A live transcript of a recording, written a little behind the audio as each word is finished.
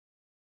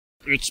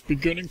It's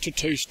beginning to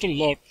taste a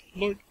lot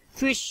like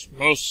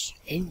Christmas.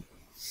 And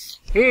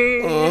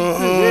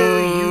everywhere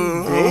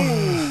you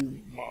go,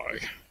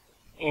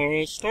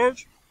 my.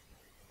 Starch?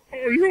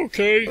 Are you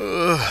okay?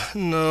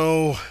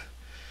 No.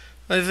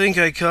 I think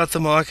I caught the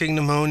mocking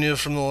pneumonia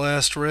from the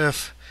last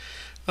riff.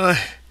 I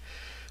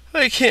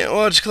can't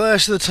watch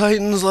Clash of the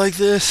Titans like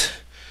this.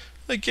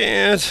 I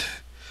can't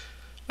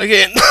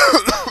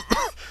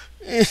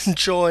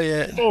enjoy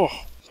it. Oh,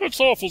 that's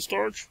awful,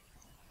 Starch.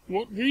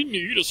 What we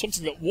need is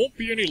something that won't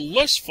be any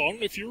less fun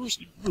if you're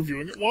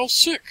reviewing it while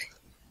sick.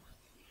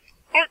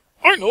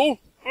 I know.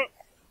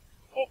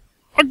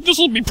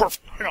 This'll be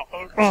perfect.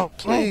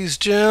 Please,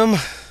 Jim.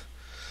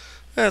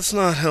 That's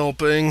not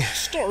helping.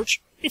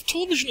 Starch, if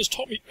television has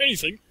taught me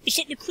anything, it's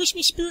that the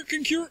Christmas spirit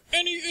can cure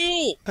any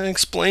ill.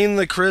 Explain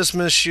the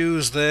Christmas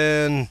shoes,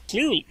 then.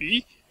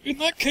 Clearly, in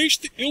that case,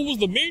 the ill was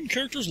the main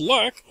character's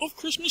lack of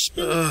Christmas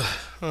spirit.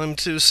 I'm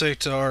too sick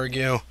to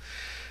argue.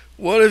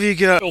 What have you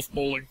got? Elf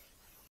bowling.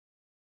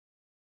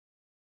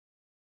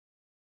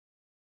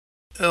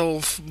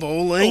 Elf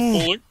bowling?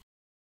 Elf bowling.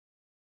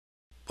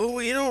 But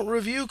we don't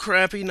review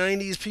crappy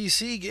 90s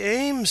PC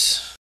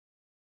games.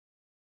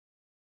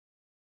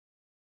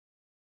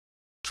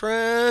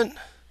 Trent,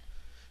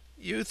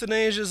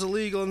 euthanasia's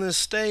illegal in this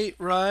state,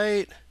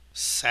 right?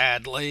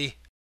 Sadly.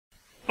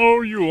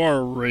 Oh, you are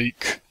a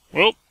rake.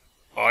 Well,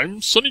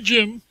 I'm Sunny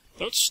Jim.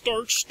 That's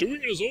Starch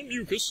stewing in his own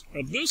mucus,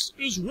 and this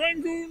is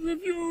Rangoon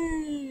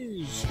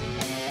Reviews!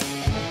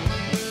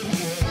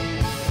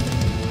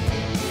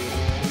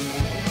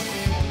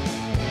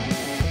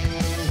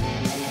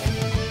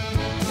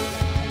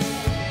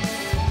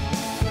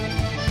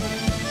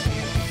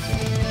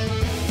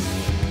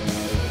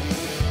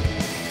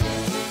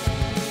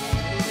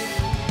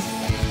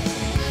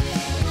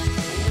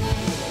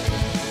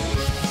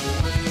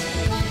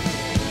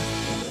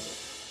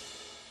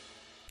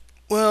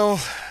 Well,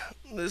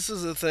 this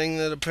is a thing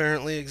that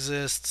apparently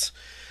exists.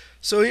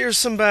 So here's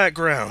some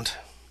background.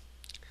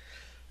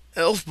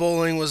 Elf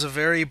bowling was a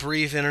very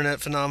brief internet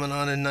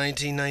phenomenon in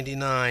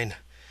 1999,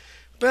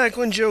 back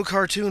when Joe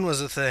Cartoon was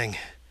a thing.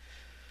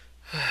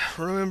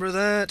 Remember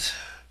that?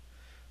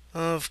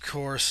 Of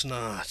course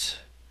not.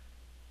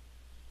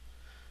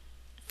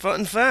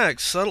 Fun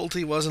fact,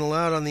 subtlety wasn't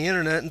allowed on the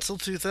internet until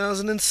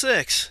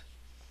 2006.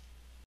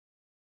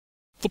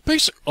 The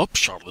basic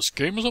upshot of this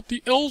game is that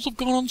the elves have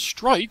gone on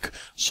strike,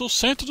 so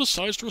Santa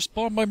decides to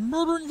respond by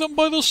murdering them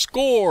by the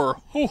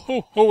score,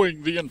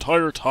 ho-ho-hoing the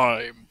entire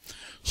time.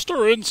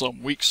 Stir in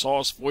some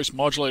weak-sauce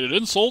voice-modulated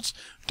insults,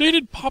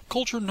 dated pop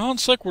culture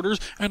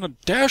non-sequiturs, and a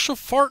dash of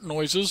fart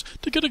noises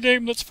to get a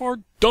game that's far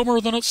dumber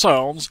than it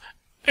sounds,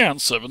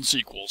 and 7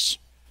 sequels.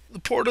 The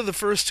port of the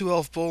first 2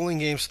 Elf bowling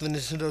games for the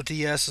Nintendo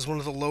DS is one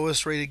of the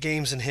lowest-rated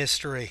games in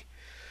history.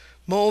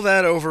 Mull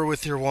that over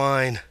with your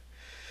wine.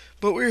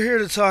 But we're here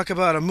to talk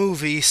about a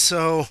movie,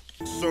 so...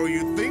 So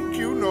you think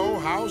you know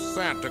how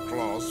Santa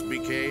Claus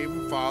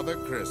became Father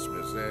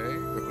Christmas, eh?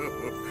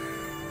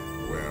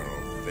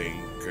 Well,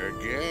 think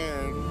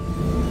again.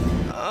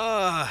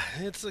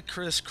 It's a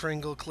Kris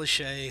Kringle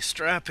cliche.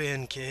 Strap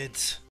in,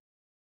 kids.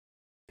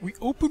 We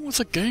open with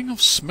a gang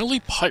of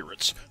smelly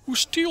pirates who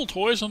steal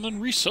toys and then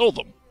resell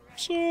them.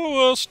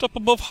 So, a step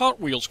above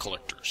Hot Wheels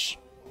collectors.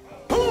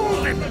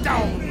 Pull it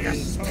down, you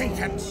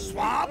stinking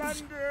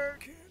swabs!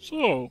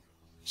 So...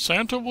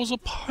 Santa was a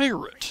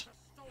pirate.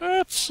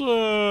 That's,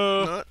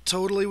 Not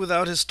totally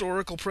without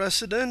historical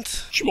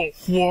precedent.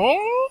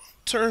 What?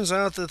 Turns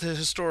out that the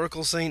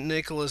historical Saint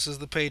Nicholas is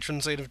the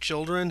patron saint of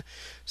children,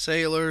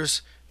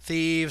 sailors,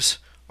 thieves,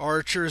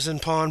 archers,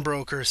 and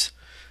pawnbrokers,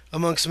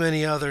 amongst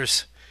many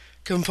others.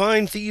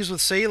 Combine thieves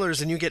with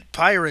sailors and you get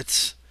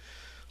pirates.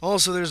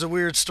 Also, there's a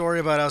weird story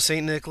about how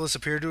Saint Nicholas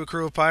appeared to a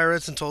crew of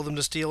pirates and told them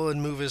to steal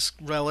and move his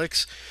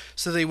relics,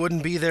 so they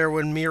wouldn't be there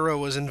when Mira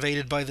was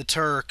invaded by the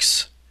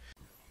Turks.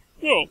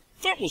 Well,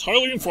 that was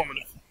highly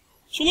informative.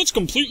 So let's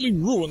completely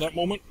ruin that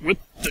moment with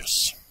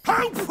this.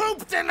 Who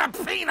pooped in the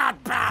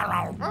peanut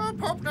barrel? Who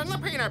pooped in the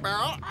peanut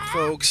barrel?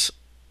 Folks,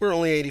 we're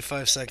only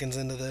 85 seconds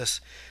into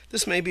this.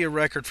 This may be a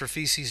record for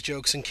feces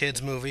jokes in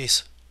kids'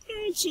 movies.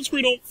 And since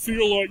we don't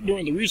feel like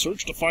doing the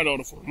research to find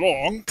out if we're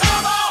wrong...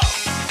 Come on!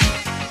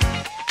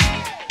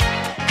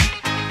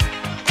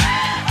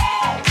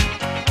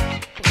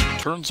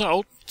 Turns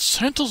out,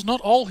 Santa's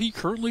not all he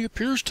currently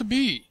appears to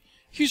be.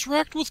 He's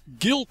racked with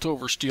guilt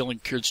over stealing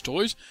kids'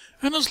 toys,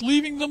 and is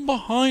leaving them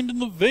behind in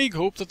the vague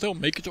hope that they'll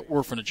make it to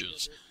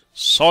orphanages.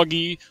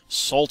 Soggy,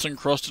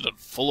 salt-encrusted, and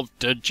full of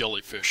dead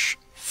jellyfish.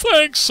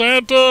 Thanks,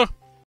 Santa!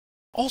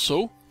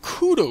 Also,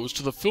 kudos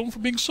to the film for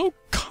being so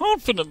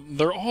confident in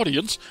their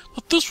audience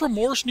that this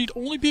remorse need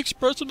only be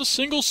expressed in a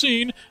single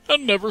scene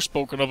and never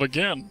spoken of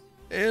again.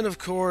 And of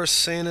course,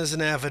 Santa's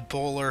an avid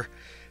bowler,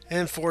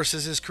 and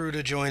forces his crew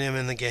to join him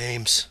in the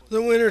games. The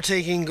winner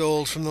taking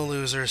gold from the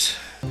losers.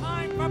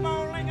 Time for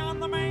bowling on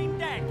the main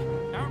deck.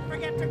 Don't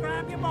forget to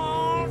grab your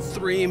balls.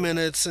 3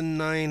 minutes and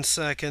 9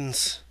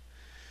 seconds.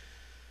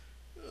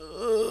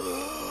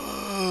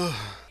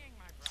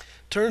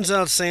 Turns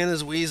out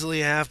Santa's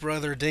Weasley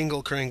half-brother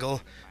Dingle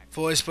Kringle,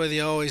 voiced by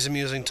the always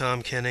amusing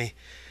Tom Kenny,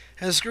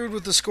 has screwed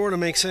with the score to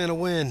make Santa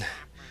win.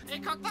 He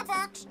cooked the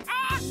books!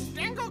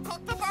 Dingle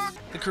cooked the book!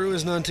 The crew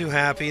is none too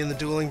happy, and the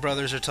dueling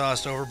brothers are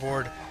tossed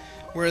overboard,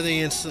 where they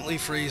instantly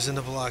freeze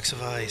into blocks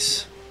of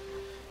ice.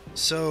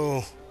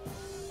 So,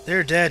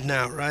 they're dead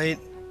now, right?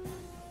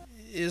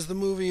 Is the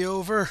movie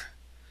over?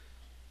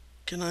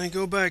 Can I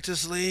go back to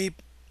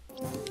sleep?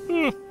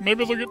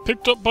 Maybe they'll get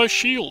picked up by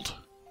S.H.I.E.L.D.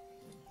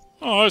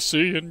 Oh, I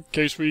see, in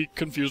case we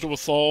confused it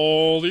with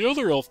all the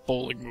other elf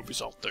bowling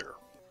movies out there.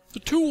 The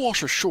two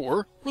wash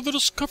ashore where they're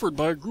discovered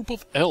by a group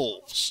of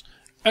elves,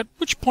 at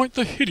which point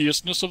the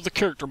hideousness of the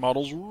character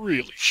models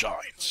really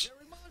shines.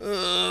 They're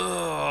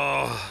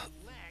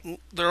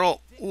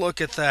all...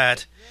 Look at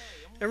that.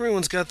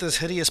 Everyone's got this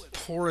hideous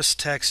porous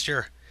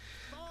texture.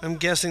 I'm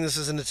guessing this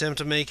is an attempt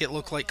to make it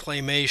look like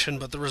claymation,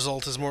 but the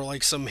result is more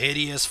like some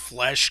hideous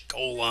flesh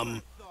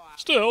golem.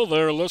 Still,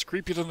 they're less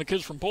creepy than the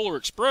kids from Polar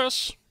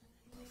Express.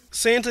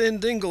 Santa and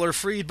Dingle are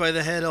freed by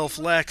the head elf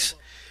Lex,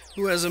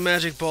 who has a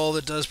magic ball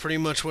that does pretty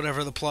much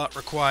whatever the plot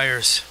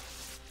requires.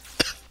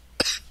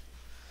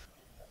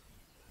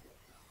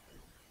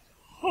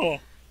 Huh.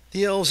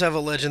 The elves have a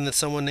legend that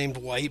someone named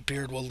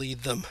Whitebeard will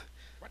lead them.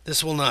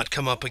 This will not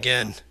come up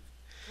again.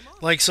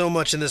 Like so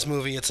much in this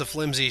movie, it's a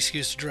flimsy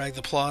excuse to drag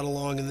the plot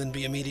along and then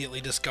be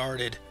immediately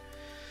discarded.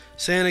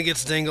 Santa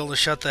gets Dingle to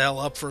shut the hell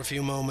up for a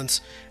few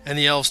moments, and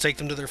the elves take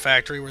them to their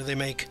factory where they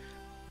make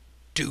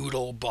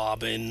doodle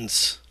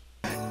bobbins.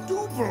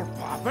 Doodle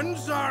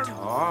bobbins are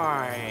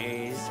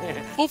Toys.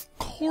 Of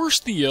course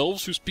the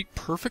elves who speak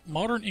perfect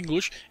modern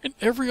English in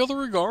every other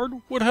regard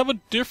would have a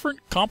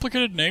different,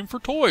 complicated name for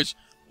toys.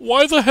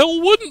 Why the hell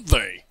wouldn't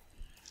they?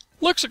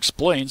 Lex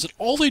explains that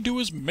all they do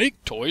is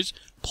make toys,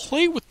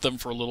 play with them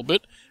for a little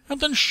bit, and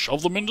then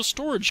shove them into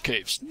storage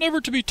caves, never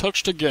to be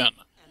touched again.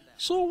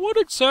 So what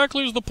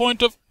exactly is the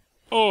point of...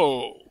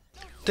 Oh.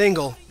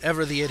 Dingle,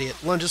 ever the idiot,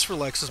 lunges for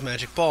Lex's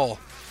magic ball.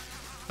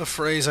 A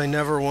phrase I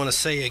never want to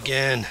say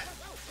again.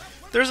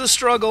 There's a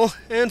struggle,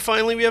 and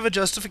finally we have a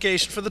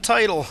justification for the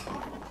title.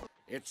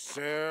 It's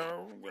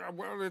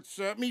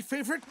me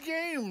favorite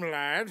game,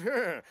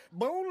 lad.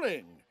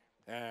 Bowling.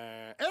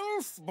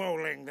 Elf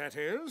bowling, that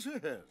is.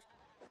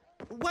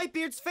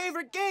 Whitebeard's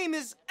favorite game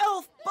is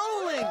elf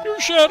bowling! You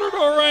shattered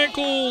our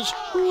ankles!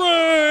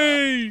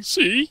 Hooray!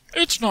 See?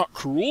 It's not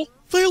cruel.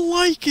 They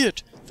like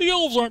it. The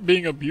elves aren't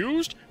being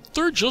abused.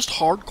 They're just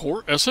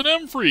hardcore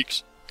S&M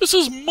freaks. This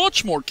is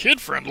much more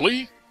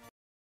kid-friendly.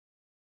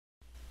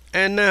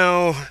 And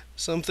now,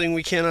 something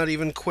we cannot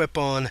even quip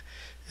on,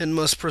 and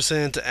must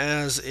present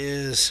as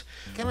is.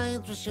 Can I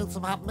interest you in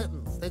some hot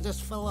mittens? They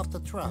just fill up the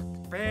truck.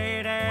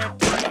 Beat it!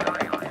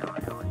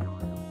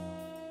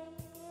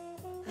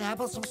 How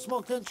about some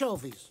smoked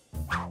anchovies?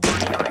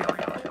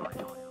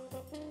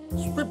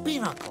 Strip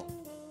pinochle.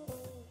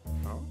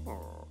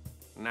 Oh,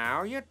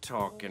 now you're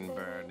talking,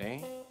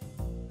 Bernie.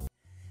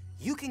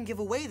 You can give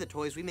away the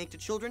toys we make to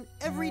children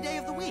every day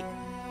of the week.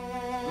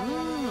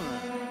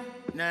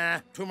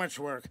 Nah, too much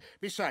work.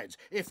 Besides,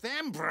 if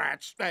them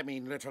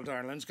little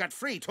darlings, got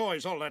free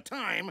toys all the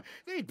time,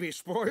 they'd be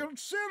spoiled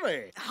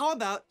silly. How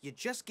about you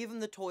just give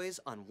them the toys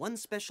on one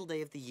special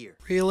day of the year?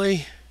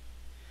 Really?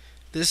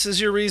 This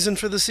is your reason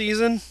for the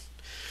season?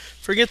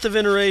 Forget the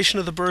veneration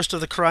of the birth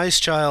of the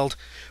Christ child,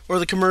 or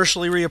the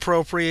commercially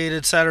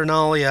reappropriated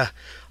Saturnalia.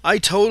 I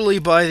totally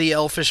buy the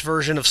elfish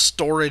version of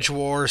Storage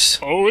Wars.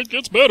 Oh, it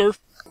gets better.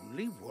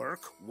 Only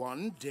work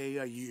one day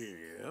a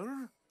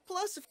year?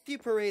 Plus a few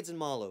parades and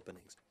mall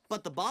openings.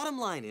 But the bottom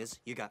line is,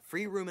 you got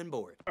free room and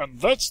board.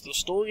 And that's the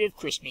story of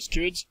Christmas,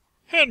 kids.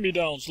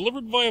 Hand-me-downs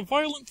delivered by a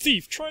violent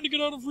thief trying to get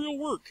out of real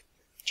work.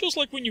 Just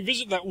like when you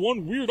visit that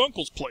one weird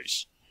uncle's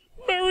place.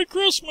 Merry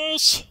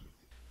Christmas!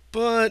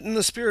 But in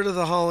the spirit of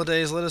the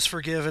holidays, let us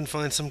forgive and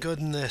find some good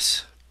in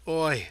this.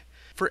 Oi.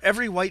 For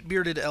every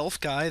white-bearded elf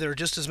guy, there are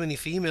just as many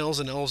females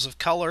and elves of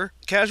color.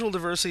 Casual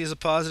diversity is a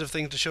positive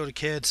thing to show to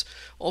kids,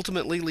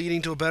 ultimately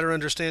leading to a better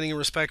understanding and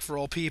respect for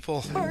all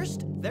people.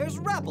 First, there's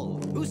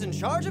Rebel, who's in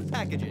charge of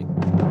packaging.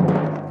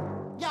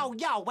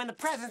 Yo, when the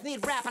presents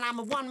need wrapping, I'm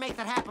the one make it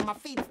happen. My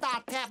feet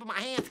start tapping, my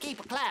hands keep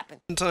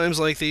a-clapping. In times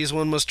like these,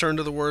 one must turn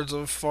to the words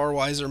of a far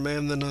wiser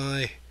man than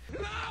I.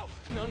 No!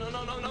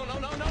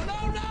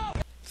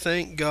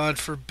 Thank God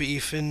for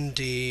beef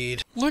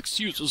indeed. Lex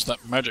uses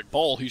that magic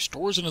ball he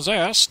stores in his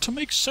ass to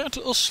make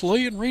Santa a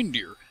sleigh and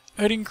reindeer,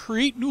 adding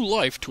create new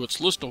life to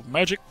its list of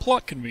magic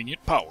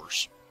plot-convenient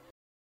powers.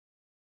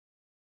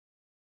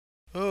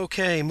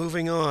 Okay,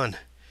 moving on.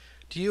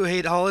 Do you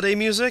hate holiday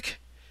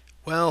music?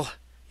 Well,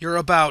 you're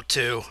about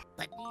to.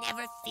 But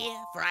never fear,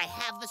 for I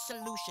have the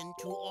solution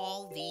to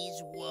all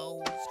these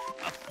woes.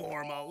 A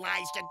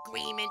formalized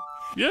agreement.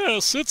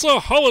 Yes, it's a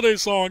holiday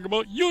song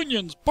about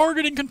unions,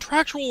 bargaining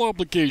contractual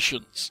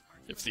obligations.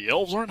 If the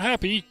elves aren't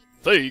happy,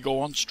 they go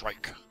on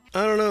strike.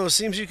 I don't know,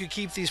 seems you could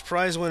keep these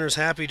prize winners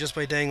happy just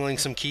by dangling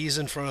some keys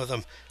in front of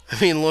them.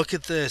 I mean, look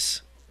at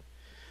this.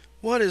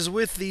 What is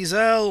with these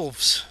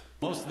elves?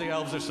 Most of the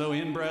elves are so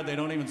inbred they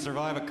don't even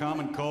survive a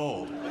common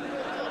cold.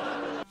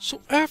 So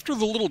after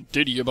the little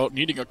ditty about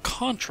needing a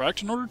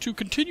contract in order to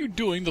continue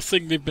doing the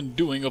thing they've been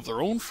doing of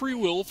their own free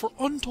will for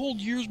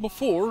untold years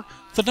before,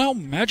 the now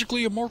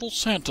magically immortal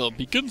Santa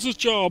begins his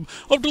job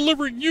of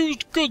delivering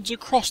used goods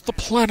across the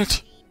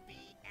planet.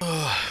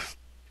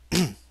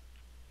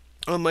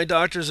 On my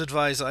doctor's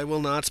advice, I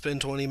will not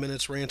spend 20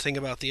 minutes ranting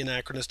about the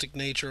anachronistic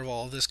nature of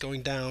all of this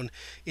going down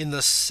in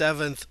the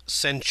 7th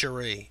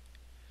century.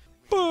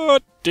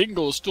 But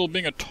Dingle is still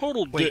being a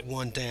total Wait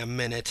one damn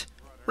minute.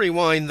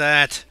 Rewind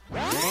that.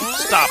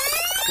 Stop.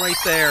 Right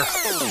there.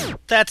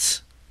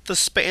 That's the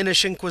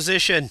Spanish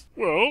Inquisition.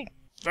 Well,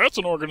 that's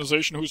an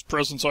organization whose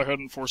presence I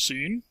hadn't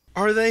foreseen.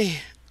 Are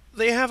they...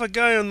 They have a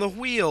guy on the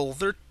wheel.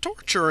 They're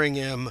torturing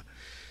him.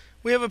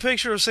 We have a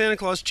picture of Santa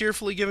Claus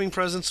cheerfully giving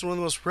presents to one of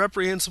the most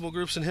reprehensible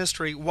groups in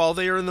history while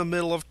they are in the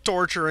middle of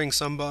torturing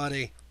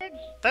somebody.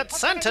 That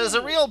Santa's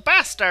a real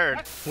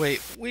bastard!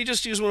 Wait, we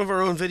just used one of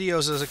our own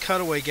videos as a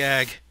cutaway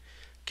gag.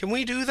 Can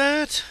we do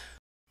that?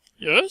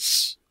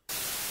 Yes?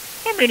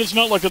 I mean, it's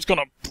not like it's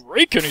gonna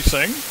break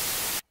anything.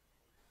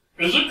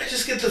 Is it? I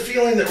just get the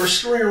feeling that we're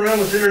screwing around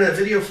with internet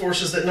video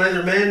forces that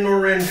neither man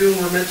nor Rangoon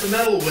were meant to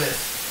meddle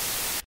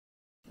with.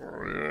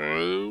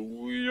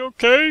 We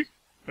okay?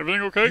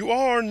 Everything okay? You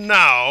are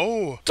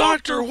now...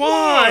 Dr.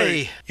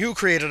 Why? You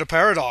created a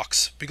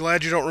paradox. Be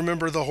glad you don't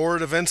remember the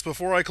horrid events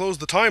before I close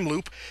the time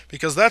loop,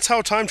 because that's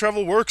how time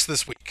travel works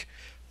this week.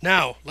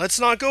 Now, let's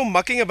not go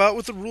mucking about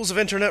with the rules of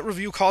internet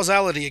review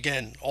causality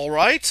again,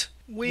 alright?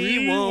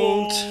 We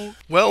won't.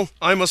 Well,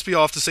 I must be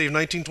off to save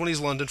 1920s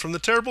London from the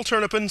terrible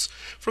turnipins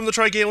from the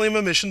Trigalium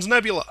Emissions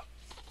Nebula.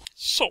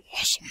 So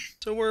awesome.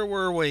 So where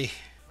were we?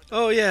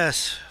 Oh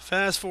yes,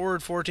 fast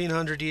forward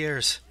 1400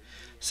 years.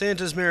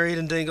 Santa's married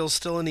and Dingle's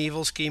still an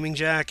evil, scheming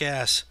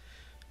jackass.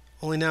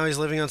 Only now he's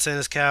living on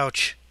Santa's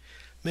couch,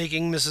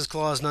 making Mrs.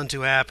 Claus none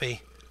too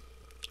happy.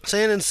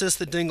 Santa insists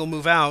that Dingle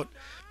move out.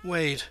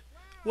 Wait,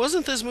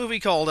 wasn't this movie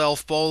called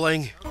Elf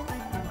Bowling?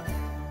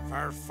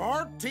 For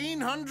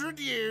 1400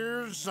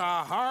 years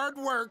of hard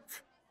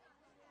work,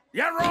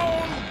 your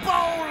own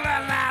bowling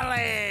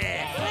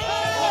alley!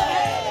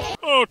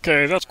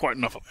 Okay, that's quite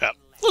enough of that.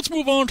 Let's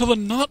move on to the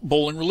not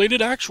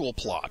bowling-related actual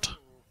plot.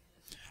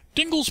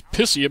 Dingle's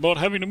pissy about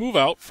having to move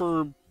out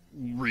for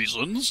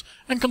reasons,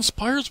 and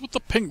conspires with the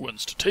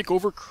penguins to take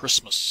over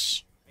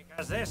Christmas.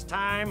 Because this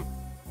time,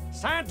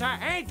 Santa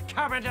ain't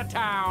coming to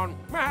town.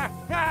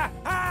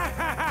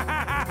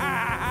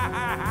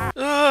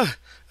 A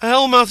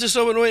hellmouth just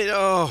opened. Wait,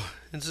 oh,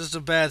 it's just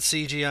a bad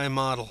CGI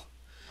model.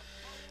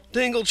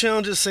 Dingle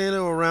challenges Santa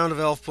to a round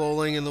of elf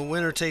bowling, and the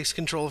winner takes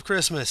control of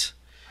Christmas.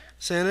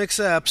 Santa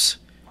accepts,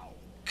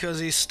 'cause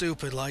he's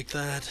stupid like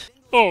that.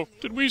 Oh,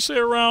 did we say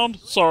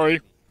around?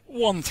 Sorry.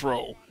 One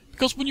throw.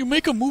 Because when you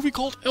make a movie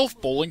called Elf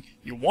Bowling,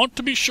 you want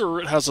to be sure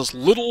it has as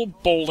little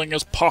bowling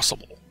as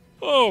possible.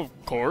 Of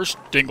course,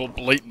 Dingle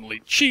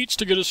blatantly cheats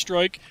to get his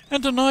strike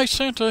and denies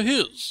Santa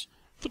his.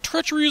 The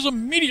treachery is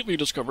immediately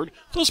discovered,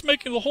 thus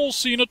making the whole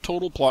scene a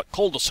total plot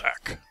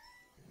cul-de-sac.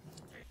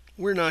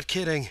 We're not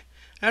kidding.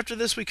 After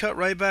this, we cut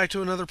right back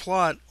to another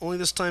plot, only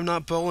this time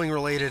not bowling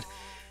related,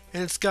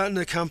 and it's got an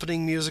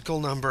accompanying musical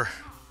number.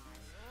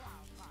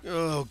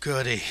 Oh,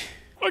 goody.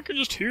 I can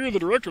just hear the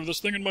director of this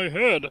thing in my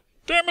head.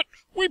 Damn it,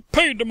 we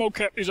paid to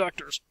mocap these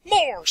actors.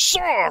 More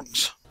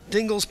songs!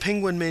 Dingle's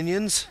penguin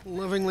minions,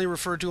 lovingly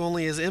referred to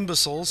only as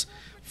imbeciles,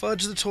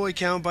 fudge the toy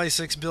count by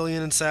 6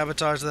 billion and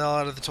sabotage the hell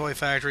out of the toy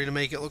factory to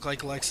make it look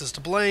like Lex is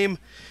to blame,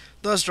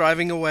 thus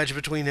driving a wedge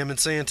between him and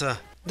Santa.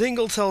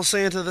 Dingle tells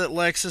Santa that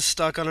Lex is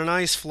stuck on an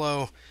ice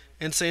floe,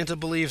 and Santa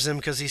believes him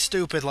because he's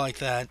stupid like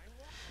that.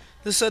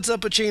 This sets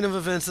up a chain of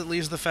events that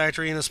leaves the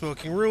factory in a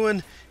smoking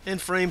ruin and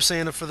frames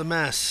Santa for the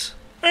mess.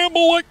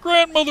 Amble like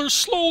grandmother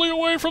slowly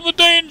away from the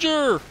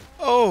danger!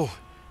 Oh,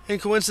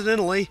 and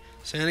coincidentally,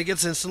 Santa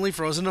gets instantly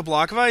frozen in a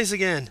block of ice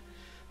again.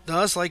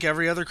 Thus, like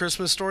every other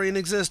Christmas story in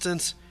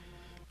existence,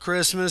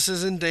 Christmas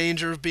is in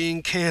danger of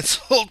being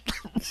cancelled.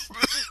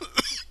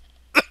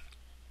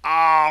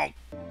 Oh.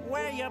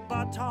 Where your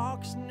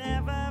buttocks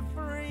never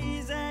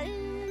freezes.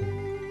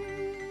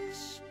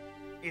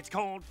 It's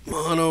called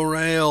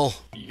Monorail.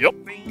 Yep,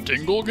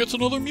 Dingle gets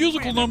another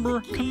musical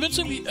number,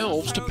 convincing the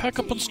elves to pack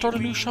up and start a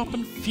new shop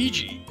in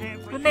Fiji.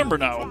 Remember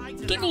now,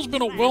 Dingle's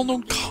been a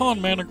well-known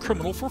con man and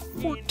criminal for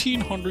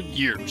 1400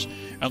 years,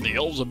 and the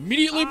elves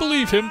immediately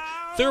believe him,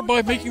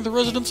 thereby making the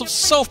residents of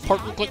South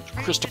Park look like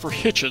Christopher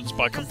Hitchens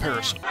by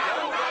comparison.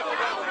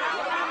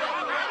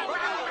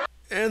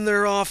 And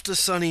they're off to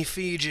sunny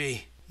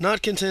Fiji.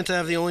 Not content to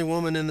have the only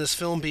woman in this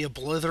film be a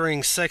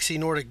blithering, sexy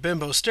Nordic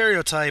bimbo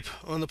stereotype,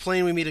 on the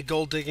plane we meet a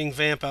gold-digging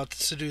vamp out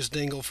to seduce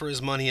Dingle for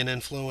his money and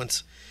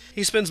influence.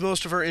 He spends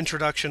most of her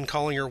introduction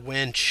calling her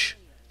wench.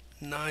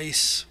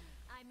 Nice.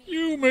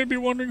 You may be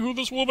wondering who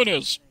this woman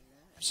is.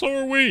 So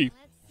are we.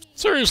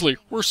 Seriously,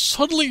 we're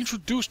suddenly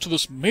introduced to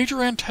this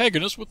major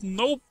antagonist with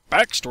no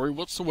backstory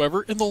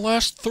whatsoever in the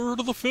last third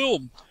of the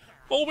film.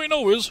 All we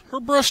know is her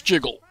breast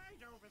jiggle.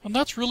 And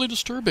that's really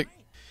disturbing.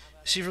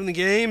 Is she from the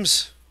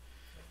games?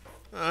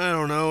 I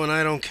don't know, and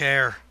I don't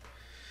care.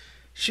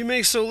 She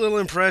makes so little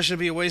impression it'd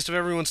be a waste of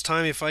everyone's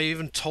time if I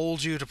even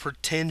told you to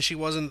pretend she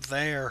wasn't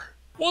there.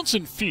 Once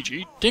in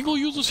Fiji, Dingle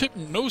uses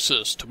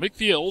hypnosis to make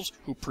the elves,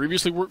 who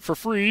previously worked for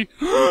free,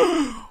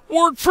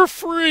 work for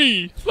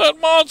free! That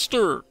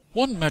monster!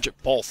 One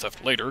magic ball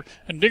theft later,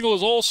 and Dingle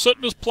is all set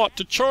in his plot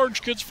to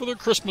charge kids for their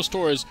Christmas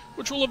toys,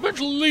 which will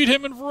eventually lead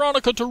him and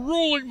Veronica to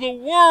ruling the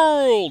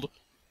world!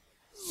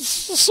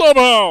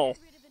 Somehow!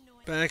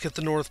 Back at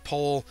the North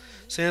Pole,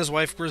 Santa's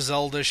wife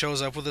Griselda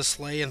shows up with a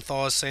sleigh and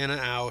thaws Santa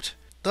out.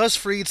 Thus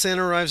freed,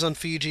 Santa arrives on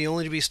Fiji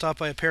only to be stopped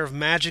by a pair of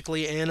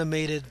magically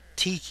animated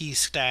tiki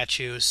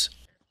statues.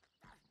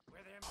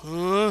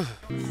 Huh?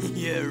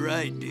 Yeah,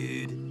 right,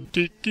 dude.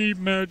 Tiki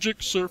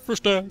magic surfer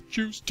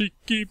statues,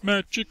 tiki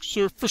magic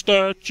surfer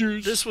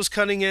statues. This was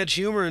cutting-edge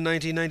humor in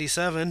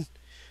 1997.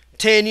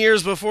 10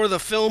 years before the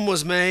film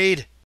was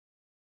made.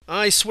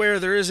 I swear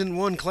there isn't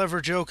one clever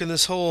joke in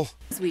this whole...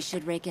 We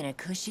should rake in a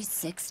cushy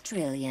 6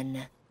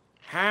 trillion.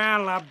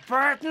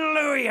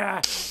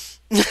 Hallelujah!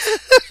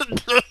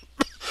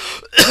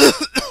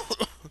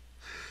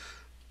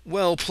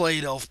 Well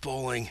played, Elf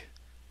Bowling.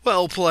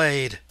 Well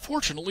played.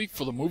 Fortunately,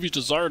 for the movie's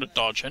desire to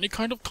dodge any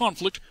kind of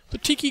conflict, the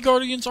Tiki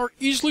Guardians are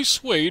easily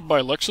swayed by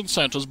Lex and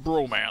Santa's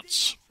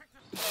bromance.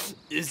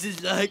 This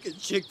is like a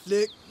chick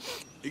flick,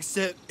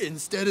 except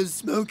instead of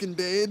smoking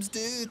babes,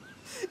 dude,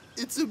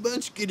 it's a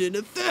munchkin and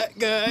a fat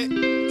guy.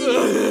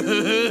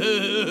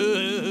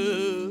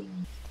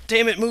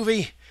 Damn it,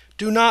 movie.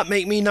 Do not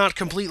make me not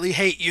completely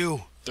hate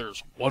you.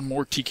 There's one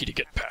more Tiki to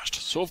get past,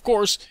 so of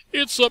course,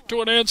 it's up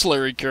to an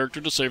ancillary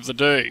character to save the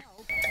day.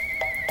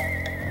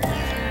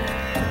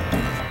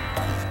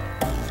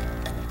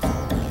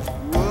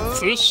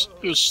 This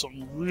is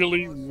some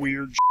really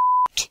weird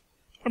shit.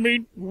 I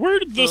mean, where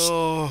did this...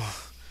 Oh,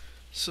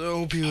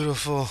 so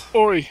beautiful.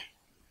 Oi.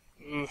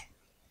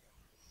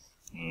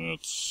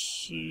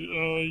 Let's see,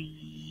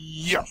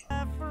 yeah.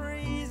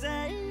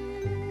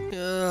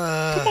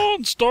 Come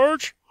on,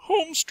 Starch.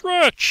 Home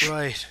stretch.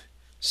 Right.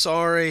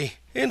 Sorry.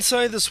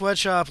 Inside the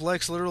sweatshop,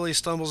 Lex literally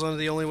stumbles onto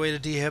the only way to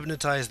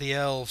dehypnotize the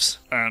elves.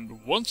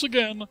 And once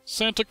again,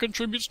 Santa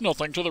contributes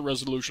nothing to the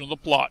resolution of the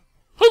plot.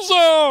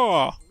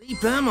 Huzzah!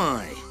 Bleep am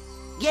I?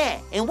 Yeah,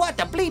 and what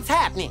the bleep's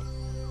happening?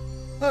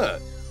 Huh,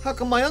 how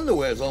come my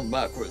underwear's on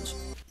backwards?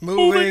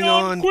 Moving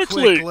on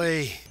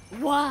quickly.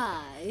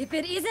 Why, if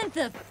it isn't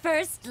the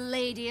First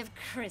Lady of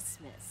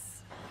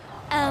Christmas.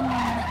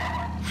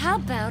 How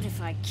about if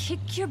I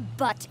kick your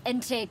butt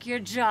and take your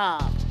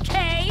job,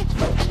 okay?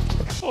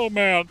 Oh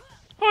man,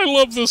 I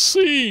love this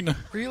scene.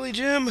 Really,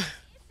 Jim?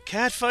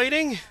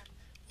 Catfighting?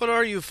 What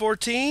are you,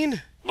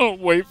 14? Oh,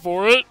 wait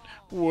for it.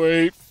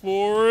 Wait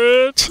for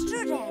it.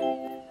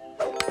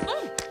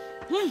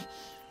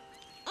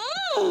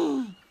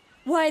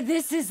 Why,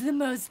 this is the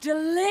most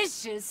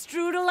delicious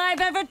strudel I've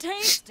ever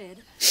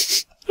tasted.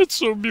 It's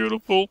so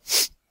beautiful.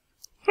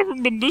 I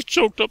haven't been this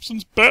choked up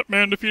since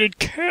Batman defeated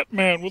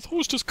Catman with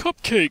Hostess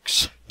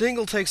cupcakes.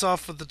 Dingle takes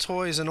off with the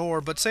toys and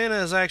ore, but Santa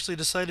has actually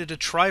decided to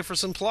try for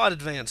some plot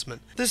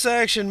advancement. This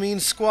action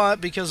means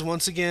squat because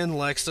once again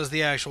Lex does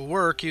the actual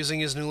work using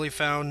his newly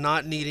found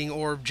not needing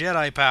orb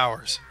Jedi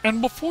powers.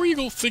 And before you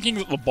go thinking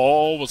that the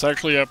ball was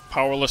actually a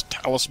powerless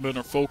talisman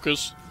or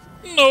focus,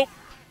 nope.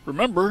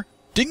 Remember,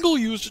 Dingle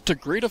used it to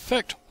great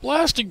effect,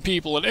 blasting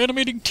people and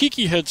animating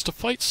tiki heads to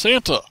fight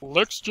Santa.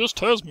 Lex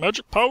just has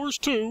magic powers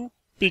too,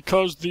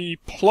 because the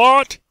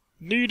plot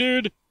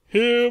needed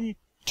him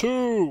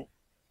too.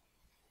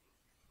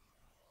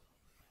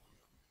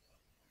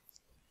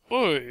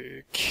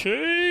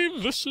 Okay,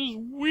 this is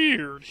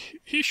weird.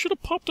 He should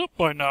have popped up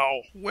by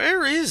now.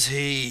 Where is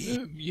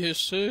he?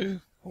 Yes,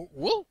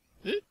 well,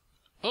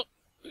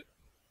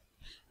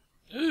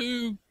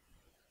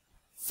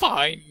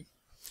 fine.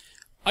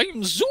 I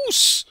am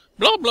Zeus!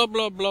 Blah, blah,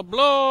 blah, blah,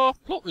 blah.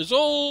 Plot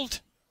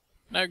resolved.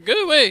 Now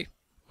go away.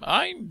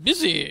 I'm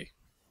busy.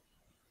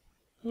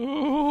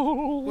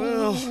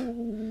 Well,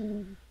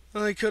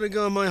 I could have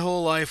gone my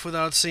whole life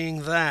without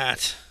seeing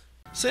that.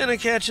 Santa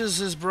catches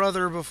his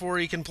brother before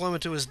he can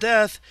plummet to his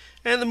death,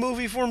 and the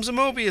movie forms a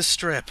Mobius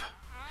strip.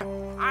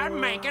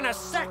 I'm making a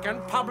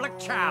second public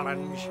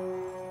challenge.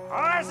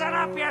 Listen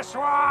up, you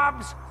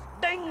swabs!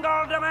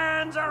 Dingle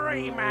demands a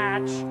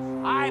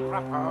rematch. I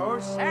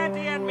propose Santa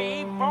and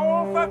me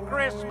bowl for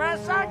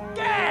Christmas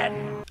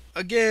again.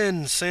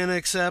 Again, Santa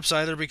accepts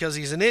either because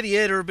he's an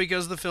idiot or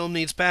because the film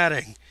needs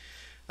padding.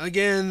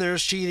 Again,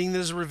 there's cheating that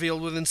is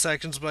revealed within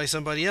seconds by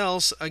somebody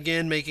else,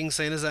 again making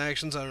Santa's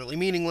actions utterly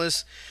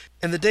meaningless,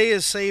 and the day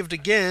is saved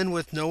again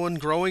with no one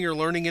growing or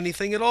learning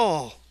anything at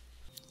all.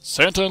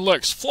 Santa and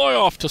Lex fly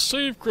off to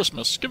save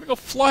Christmas, giving a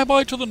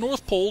flyby to the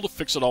North Pole to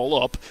fix it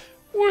all up,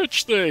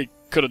 which they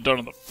could have done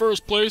in the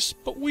first place,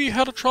 but we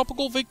had a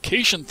tropical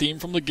vacation theme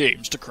from the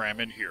games to cram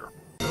in here.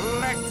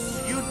 Lex,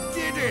 you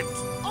did it!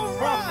 All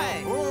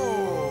right!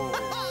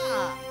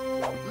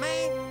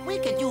 Man, we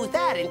could use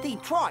that in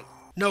Detroit.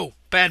 No,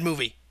 bad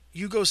movie.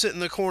 You go sit in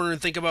the corner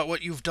and think about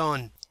what you've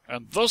done.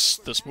 And thus,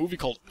 this movie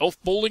called Elf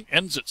Bowling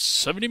ends its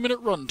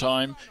 70-minute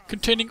runtime,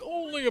 containing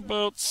only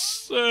about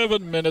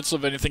 7 minutes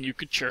of anything you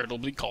could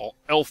charitably call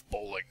elf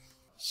bowling.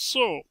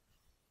 So,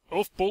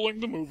 Elf Bowling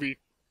the movie.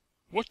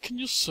 What can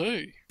you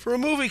say? For a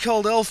movie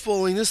called Elf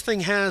Bowling, this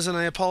thing has, and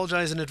I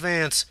apologize in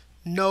advance,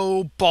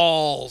 no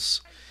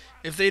balls.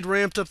 If they'd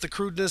ramped up the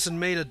crudeness and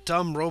made a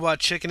dumb robot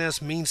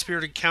chicken-esque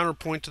mean-spirited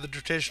counterpoint to the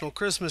traditional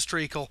Christmas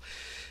treacle,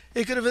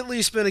 it could have at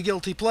least been a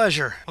guilty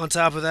pleasure. On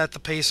top of that, the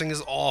pacing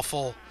is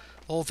awful.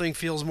 The whole thing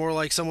feels more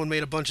like someone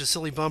made a bunch of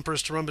silly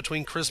bumpers to run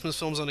between Christmas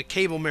films on a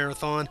cable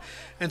marathon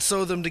and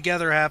sewed them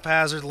together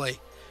haphazardly.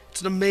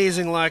 It's an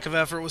amazing lack of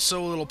effort with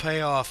so little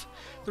payoff.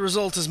 The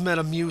result is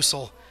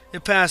Metamucil.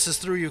 It passes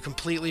through you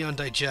completely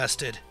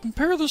undigested.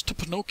 Compare this to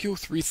Pinocchio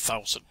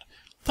 3000.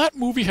 That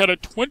movie had a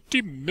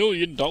 $20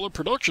 million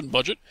production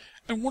budget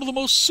and one of the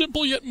most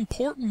simple yet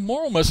important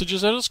moral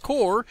messages at its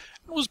core,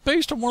 and was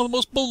based on one of the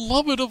most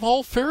beloved of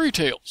all fairy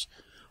tales.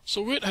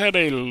 So it had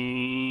a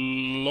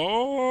long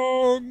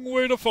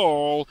way to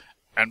fall,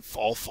 and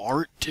fall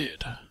far it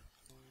did.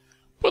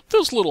 But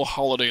this little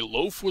holiday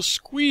loaf was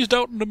squeezed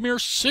out in a mere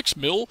 6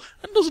 mil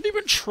and doesn't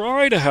even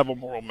try to have a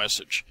moral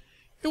message.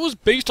 It was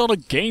based on a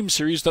game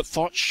series that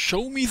thought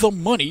Show Me the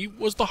Money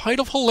was the height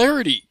of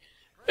hilarity.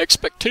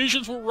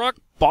 Expectations were rock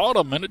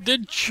bottom, and it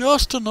did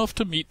just enough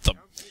to meet them.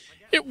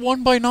 It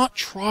won by not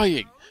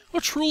trying.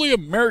 A truly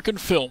American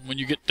film when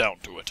you get down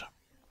to it.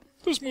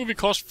 This movie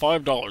cost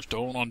 $5 to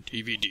own on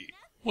DVD.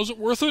 Was it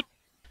worth it?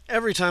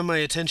 Every time my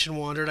attention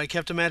wandered, I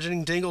kept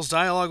imagining Dingle's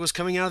dialogue was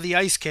coming out of the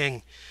Ice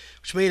King,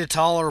 which made it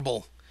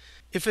tolerable.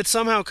 If it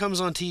somehow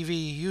comes on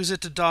TV, use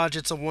it to dodge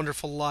It's a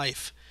Wonderful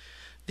Life.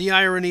 The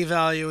irony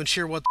value and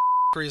sheer what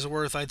the is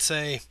worth, I'd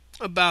say,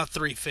 about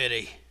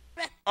 $3.50.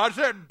 I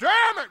said,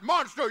 damn it,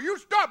 monster, you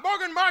stop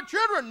bugging my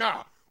children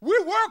now. We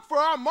work for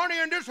our money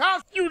in this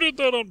house. You did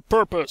that on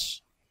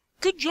purpose.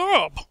 Good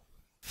job.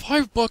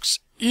 $5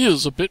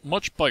 is a bit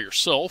much by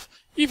yourself,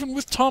 even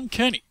with Tom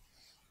Kenny.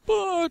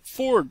 But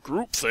for a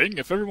group thing,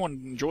 if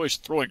everyone enjoys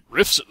throwing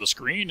riffs at the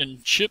screen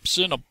and chips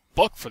in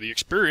 $1 for the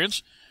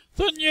experience,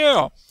 then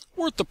yeah,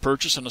 worth the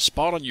purchase and a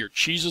spot on your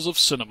Cheeses of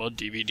Cinema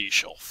DVD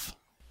shelf.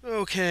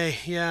 Okay,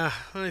 yeah,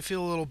 I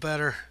feel a little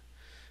better.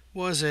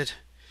 Was it?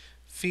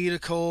 Feet a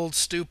cold,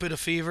 stupid a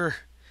fever.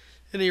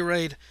 At any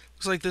rate,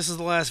 looks like this is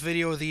the last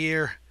video of the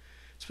year.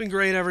 It's been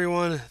great,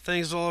 everyone.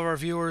 Thanks to all of our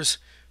viewers.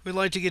 We'd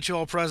like to get you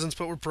all presents,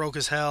 but we're broke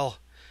as hell.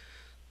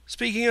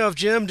 Speaking of,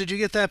 Jim, did you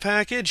get that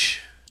package?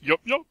 Yup.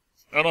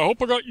 And I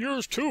hope I got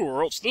yours too,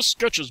 or else this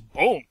sketch is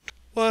boned.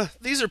 Well,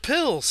 these are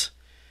pills.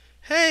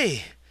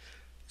 Hey,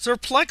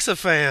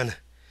 Zerplexafan.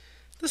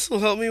 This will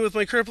help me with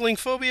my crippling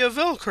phobia of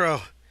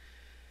Velcro.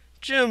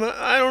 Jim,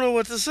 I don't know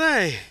what to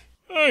say.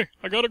 Hey,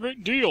 I got a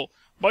great deal.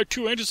 Buy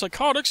 2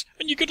 antipsychotics,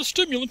 and you get a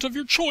stimulant of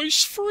your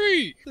choice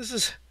free. This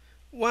is...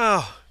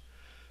 wow.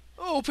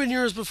 Open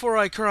yours before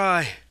I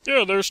cry.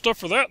 Yeah, there's stuff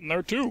for that in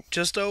there, too.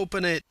 Just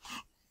open it.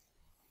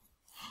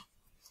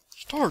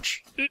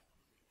 Starch,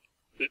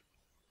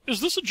 is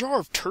this a jar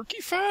of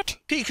turkey fat?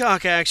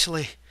 Peacock,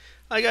 actually.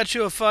 I got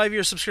you a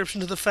 5-year subscription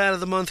to the Fat of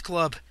the Month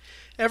Club.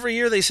 Every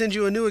year they send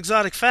you a new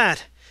exotic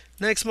fat.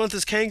 Next month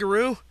is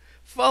kangaroo,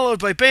 followed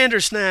by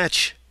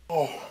bandersnatch.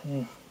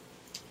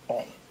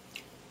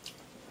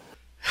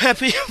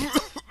 Happy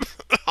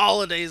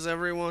holidays,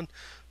 everyone.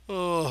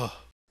 Oh,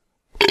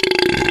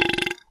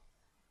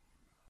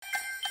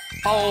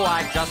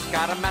 I just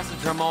got a message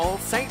from old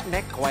Saint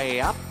Nick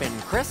way up in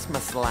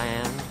Christmas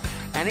land.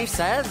 And he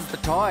says the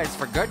toys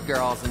for good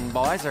girls and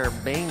boys are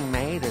being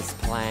made as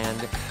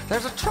planned.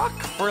 There's a truck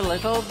for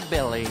little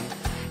Billy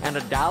and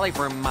a dolly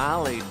for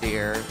Molly,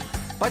 dear.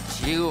 But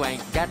you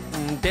ain't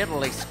getting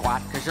diddly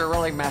squat, 'cause you're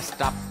really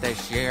messed up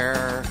this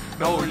year.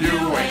 No,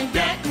 you ain't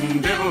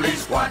getting diddly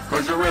squat,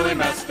 'cause you're really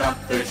messed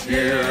up this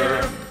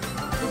year.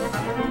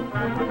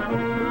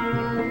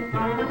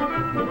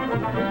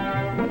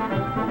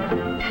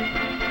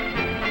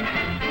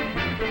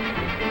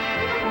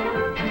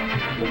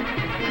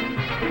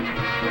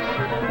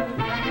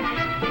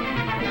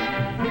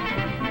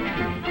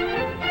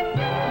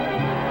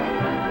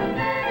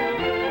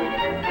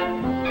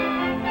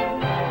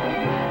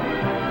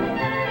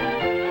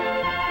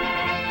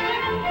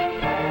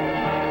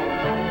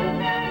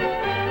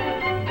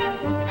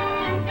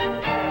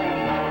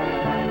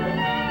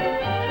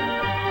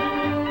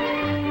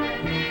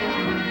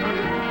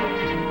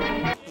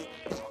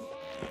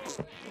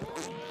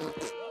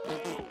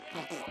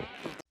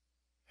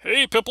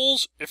 Hey,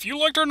 Pipples, if you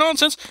liked our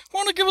nonsense,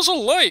 why not give us a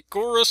like,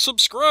 or a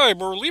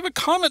subscribe, or leave a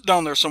comment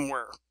down there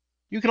somewhere?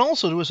 You can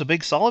also do us a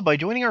big solid by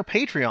joining our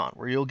Patreon,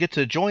 where you'll get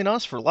to join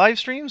us for live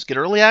streams, get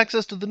early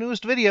access to the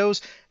newest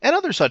videos, and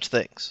other such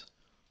things.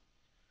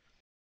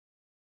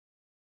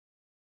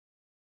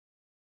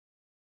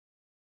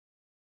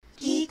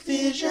 Geek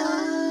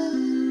Vision.